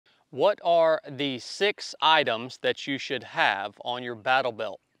What are the 6 items that you should have on your battle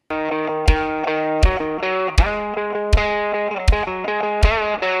belt?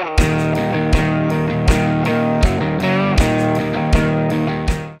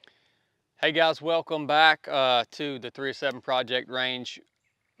 Hey guys, welcome back to the 307 Project Range.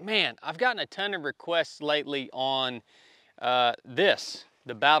 Man, I've gotten a ton of requests lately on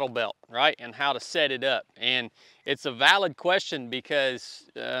the battle belt, right? And how to set it up. And it's a valid question because,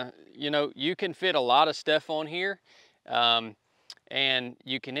 you know, you can fit a lot of stuff on here and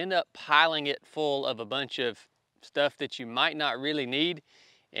you can end up piling it full of a bunch of stuff that you might not really need.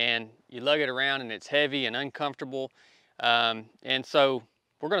 And you lug it around and it's heavy and uncomfortable. And so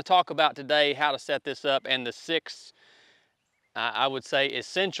we're going to talk about today how to set this up and the 6, I would say,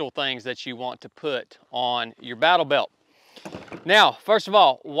 essential things that you want to put on your battle belt. Now, first of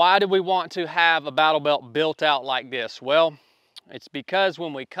all, why do we want to have a battle belt built out like this? Well, it's because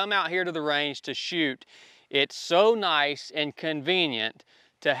when we come out here to the range to shoot, it's so nice and convenient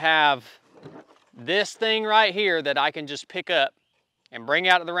to have this thing right here that I can just pick up and bring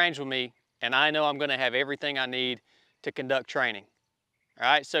out to the range with me, and I know I'm going to have everything I need to conduct training. All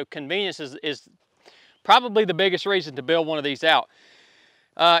right, so convenience is probably the biggest reason to build one of these out.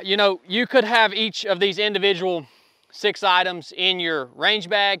 You know, you could have each of these individual 6 items in your range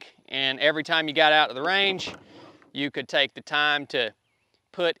bag, and every time you got out of the range, you could take the time to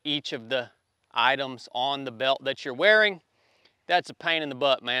put each of the items on the belt that you're wearing. That's a pain in the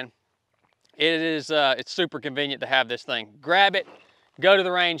butt, man. It is, it's super convenient to have this thing. Grab it, go to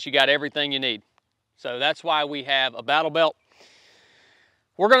the range, you got everything you need. So that's why we have a battle belt.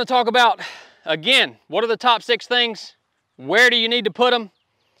 We're gonna talk about, again, what are the top 6 things? Where do you need to put them?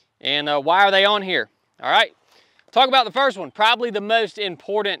 And why are they on here? All right. Talk about the first one. Probably the most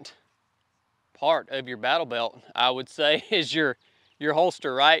important part of your battle belt, I would say, is your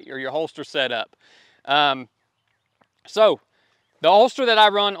holster, right? Or your holster setup. So the holster that I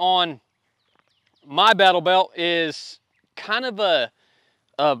run on my battle belt is kind of a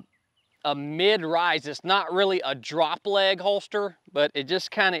mid-rise. It's not really a drop leg holster, but it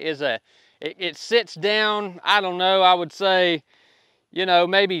just kind of is it sits down, I don't know, I would say, you know,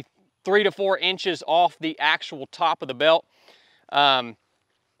 maybe 3 to 4 inches off the actual top of the belt. The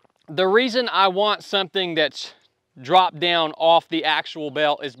reason I want something that's dropped down off the actual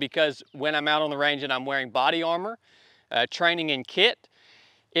belt is because when I'm out on the range and I'm wearing body armor, training in kit,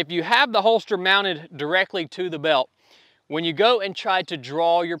 if you have the holster mounted directly to the belt, when you go and try to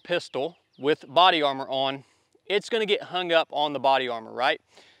draw your pistol with body armor on, it's going to get hung up on the body armor, right?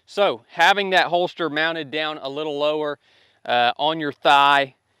 So having that holster mounted down a little lower on your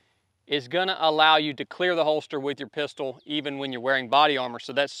thigh is going to allow you to clear the holster with your pistol even when you're wearing body armor.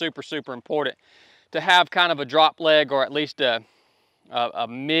 So that's super, super important to have kind of a drop leg or at least a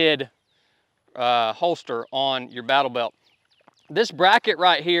mid holster on your battle belt. This bracket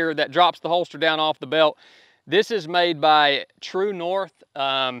right here that drops the holster down off the belt, this is made by True North.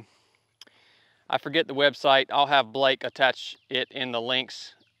 I forget the website. I'll have Blake attach it in the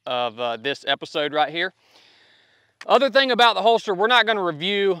links of this episode right here. Other thing about the holster, we're not going to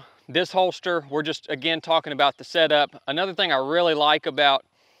review this holster. We're just, again, talking about the setup. Another thing I really like about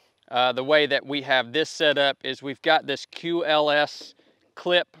the way that we have this set up is we've got this QLS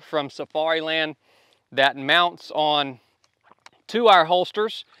clip from Safariland that mounts on to our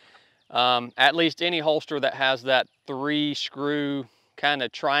holsters. At least any holster that has that 3-screw kind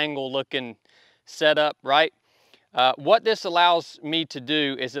of triangle looking setup, right? What this allows me to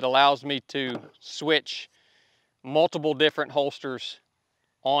do is it allows me to switch multiple different holsters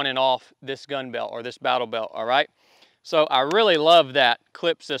on and off this gun belt or this battle belt, all right? So I really love that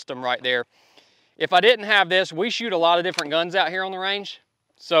clip system right there. If I didn't have this, we shoot a lot of different guns out here on the range.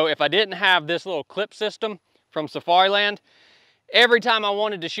 So if I didn't have this little clip system from Safariland, every time I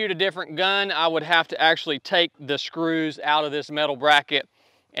wanted to shoot a different gun, I would have to actually take the screws out of this metal bracket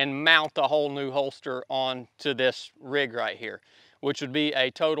and mount a whole new holster onto this rig right here, which would be a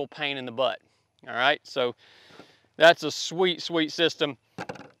total pain in the butt, all right? So that's a sweet, sweet system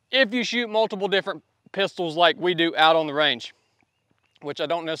if you shoot multiple different pistols like we do out on the range, which I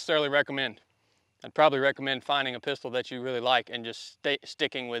don't necessarily recommend. I'd probably recommend finding a pistol that you really like and just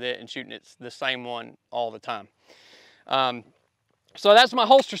sticking with it and shooting it the same one all the time. So that's my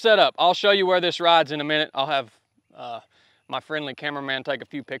holster setup. I'll show you where this rides in a minute. I'll have my friendly cameraman take a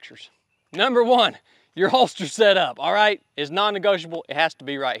few pictures. Number 1, your holster setup, all right, is non-negotiable. It has to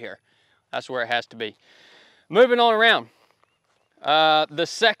be right here. That's where it has to be. Moving on around. The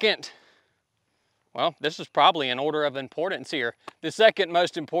second, well, this is probably in order of importance here. The second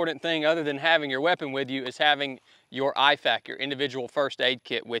most important thing other than having your weapon with you is having your IFAK, your individual first aid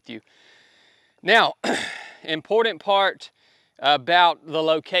kit, with you. Now, important part about the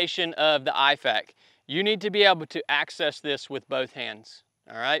location of the IFAK. You need to be able to access this with both hands,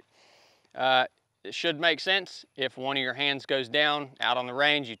 all right? It should make sense. If one of your hands goes down out on the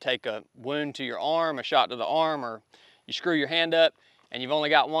range, you take a wound to your arm, a shot to the arm, or you screw your hand up and you've only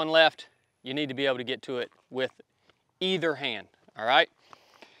got one left, you need to be able to get to it with either hand, all right?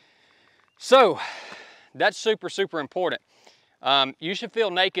 So that's super, super important. You should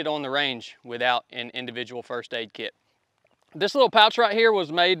feel naked on the range without an individual first aid kit. This little pouch right here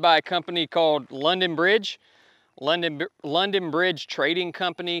was made by a company called London Bridge Trading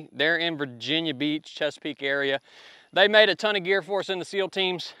Company. They're in Virginia Beach, Chesapeake area. They made a ton of gear for us in the SEAL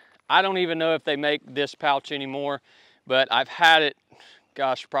teams. I don't even know if they make this pouch anymore, but I've had it,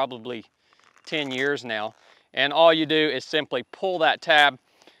 gosh, probably 10 years now. And all you do is simply pull that tab.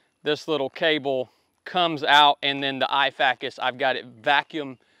 This little cable comes out, and then the IFAK is, I've got it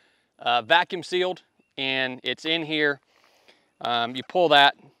vacuum sealed, and it's in here. You pull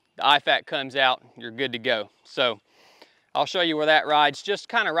that, the IFAK comes out, you're good to go. So I'll show you where that rides, just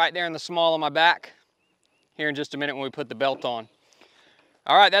kind of right there in the small of my back here in just a minute when we put the belt on.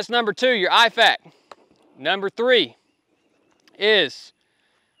 All right, that's number 2, your IFAK. Number 3 is,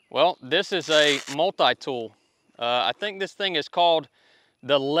 well, this is a multi-tool. I think this thing is called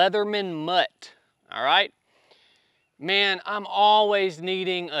the Leatherman Mutt, all right? Man, I'm always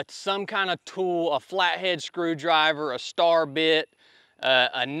needing some kind of tool, a flathead screwdriver, a star bit,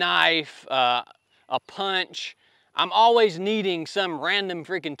 a knife, a punch. I'm always needing some random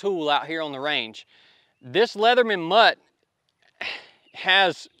freaking tool out here on the range. This Leatherman Mutt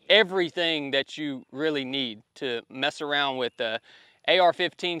has everything that you really need to mess around with the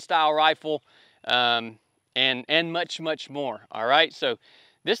AR-15 style rifle, and much, much more, all right? So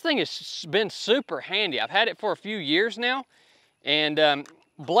this thing has been super handy. I've had it for a few years now, and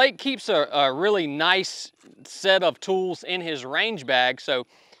Blake keeps a really nice set of tools in his range bag, so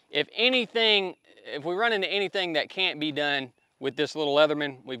if we run into anything that can't be done with this little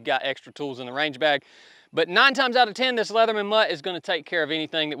Leatherman, we've got extra tools in the range bag. But 9 times out of 10, this Leatherman Mutt is going to take care of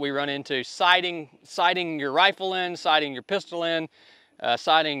anything that we run into. Sighting your rifle in, sighting your pistol in,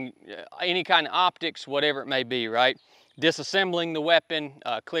 sighting any kind of optics, whatever it may be, right? Disassembling the weapon,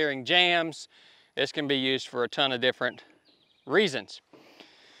 clearing jams. This can be used for a ton of different reasons.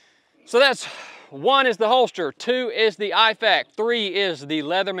 So that's 1 is the holster, 2 is the IFAK, 3 is the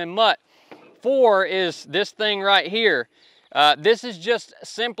Leatherman Mutt, 4 is this thing right here. This is just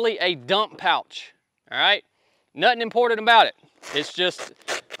simply a dump pouch, all right? Nothing important about it. It's just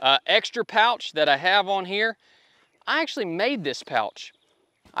extra pouch that I have on here. I actually made this pouch.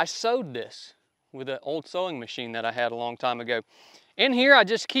 I sewed this with an old sewing machine that I had a long time ago. In here, I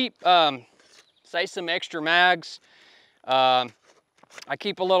just keep, say, some extra mags. I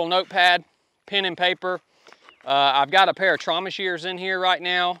keep a little notepad, pen and paper. I've got a pair of trauma shears in here right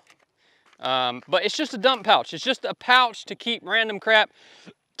now. But it's just a dump pouch. It's just a pouch to keep random crap,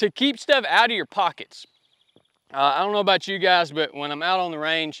 to keep stuff out of your pockets. I don't know about you guys, but when I'm out on the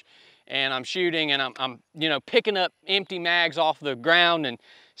range and I'm shooting and I'm you know, picking up empty mags off the ground and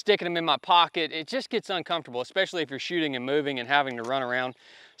sticking them in my pocket, it just gets uncomfortable, especially if you're shooting and moving and having to run around.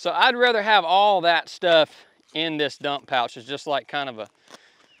 So I'd rather have all that stuff in this dump pouch. It's just like kind of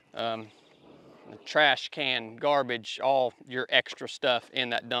a trash can, garbage, all your extra stuff in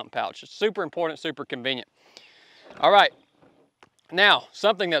that dump pouch. It's super important, super convenient. All right, now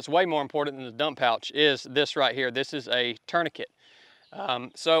something that's way more important than the dump pouch is this right here. This is a tourniquet.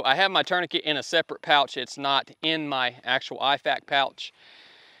 So I have my tourniquet in a separate pouch. It's not in my actual IFAK pouch.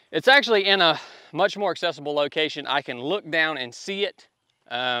 It's actually in a much more accessible location. I can look down and see it.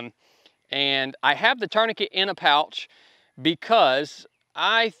 And I have the tourniquet in a pouch because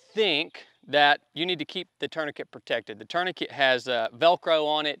I think that you need to keep the tourniquet protected. The tourniquet has Velcro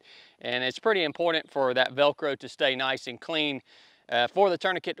on it, and it's pretty important for that Velcro to stay nice and clean. For the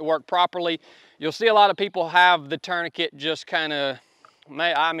tourniquet to work properly, you'll see a lot of people have the tourniquet just kind of,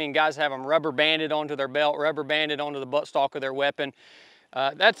 I mean, guys have them rubber banded onto their belt, rubber banded onto the buttstock of their weapon.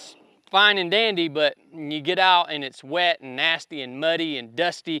 That's fine and dandy, but you get out and it's wet and nasty and muddy and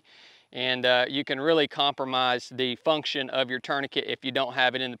dusty, and you can really compromise the function of your tourniquet if you don't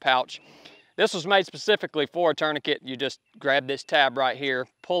have it in the pouch. This was made specifically for a tourniquet. You just grab this tab right here,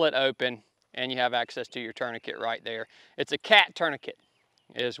 pull it open, and you have access to your tourniquet right there. It's a cat tourniquet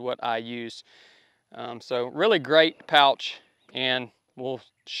is what I use. So really great pouch, and we'll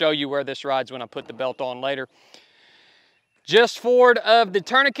show you where this rides when I put the belt on later. Just forward of the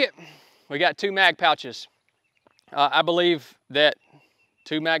tourniquet, we got 2 mag pouches. I believe that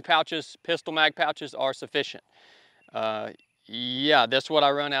 2 mag pouches, pistol mag pouches, are sufficient. Yeah, that's what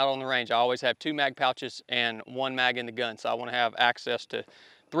I run out on the range. I always have 2 mag pouches and 1 mag in the gun. So I want to have access to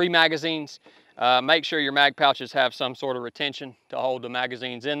 3 magazines. Make sure your mag pouches have some sort of retention to hold the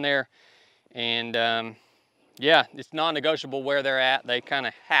magazines in there. And yeah, it's non-negotiable where they're at. They kind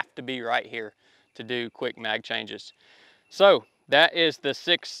of have to be right here to do quick mag changes. So that is the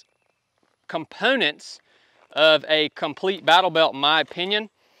 6 components of a complete battle belt, in my opinion.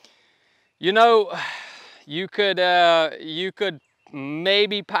 You know, you could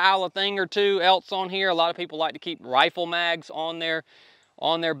maybe pile a thing or two else on here. A lot of people like to keep rifle mags on their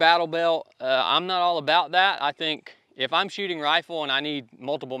battle belt. I'm not all about that. I think if I'm shooting rifle and I need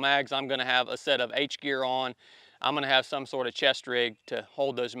multiple mags, I'm gonna have a set of H gear on. I'm gonna have some sort of chest rig to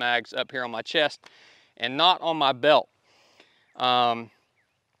hold those mags up here on my chest and not on my belt.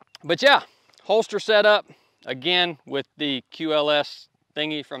 But yeah, holster setup, again, with the QLS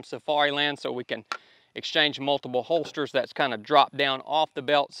thingy from Safariland, so we can exchange multiple holsters. That's kind of dropped down off the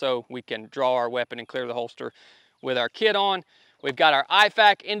belt so we can draw our weapon and clear the holster with our kit on. We've got our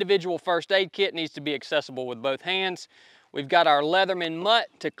IFAK individual first aid kit, needs to be accessible with both hands. We've got our Leatherman mutt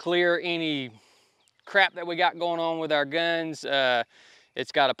to clear any crap that we got going on with our guns.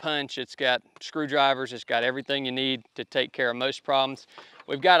 It's got a punch, it's got screwdrivers, it's got everything you need to take care of most problems.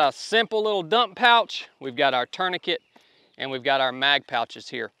 We've got a simple little dump pouch, we've got our tourniquet, and we've got our mag pouches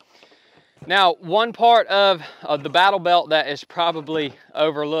here. Now, one part of the battle belt that is probably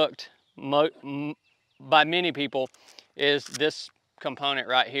overlooked by many people is this component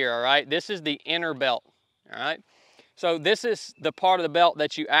right here, all right? This is the inner belt, all right? So this is the part of the belt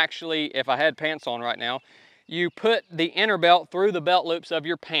that you actually, if I had pants on right now, you put the inner belt through the belt loops of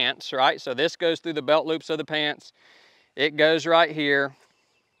your pants, right? So this goes through the belt loops of the pants. It goes right here,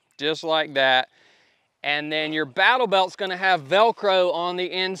 just like that. And then your battle belt's gonna have Velcro on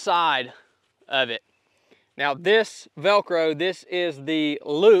the inside of it. Now this Velcro, this is the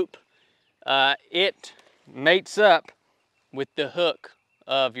loop. It mates up with the hook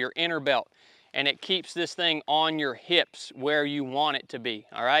of your inner belt, and it keeps this thing on your hips where you want it to be,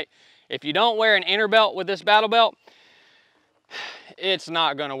 all right? If you don't wear an inner belt with this battle belt, it's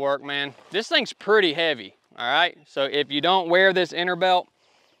not gonna work, man. This thing's pretty heavy, all right? So if you don't wear this inner belt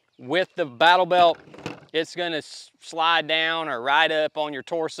with the battle belt, it's gonna slide down or ride up on your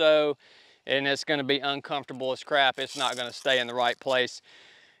torso, and it's gonna be uncomfortable as crap. It's not gonna stay in the right place.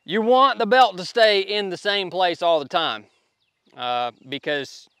 You want the belt to stay in the same place all the time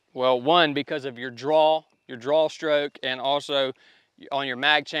because, well, one, because of your draw stroke, and also on your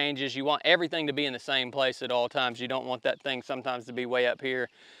mag changes, you want everything to be in the same place at all times. You don't want that thing sometimes to be way up here,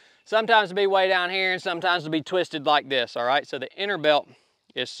 sometimes to be way down here, and sometimes to be twisted like this, all right? So the inner belt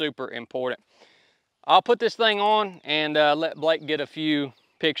is super important. I'll put this thing on and let Blake get a few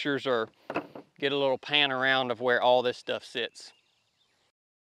pictures or get a little pan around of where all this stuff sits.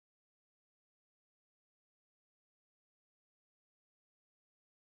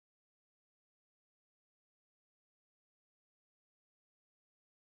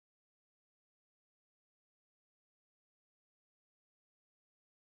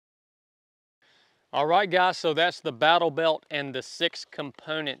 All right, guys, so that's the battle belt and the 6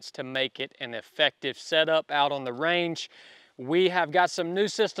 components to make it an effective setup out on the range. We have got some new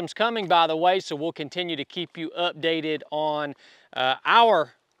systems coming, by the way, so we'll continue to keep you updated on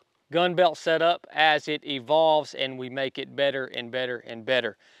our gun belt setup as it evolves and we make it better and better and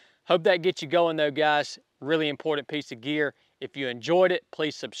better. Hope that gets you going though, guys. Really important piece of gear. If you enjoyed it,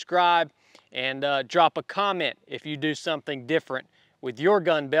 please subscribe and drop a comment if you do something different with your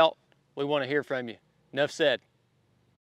gun belt. We want to hear from you. Nuff said.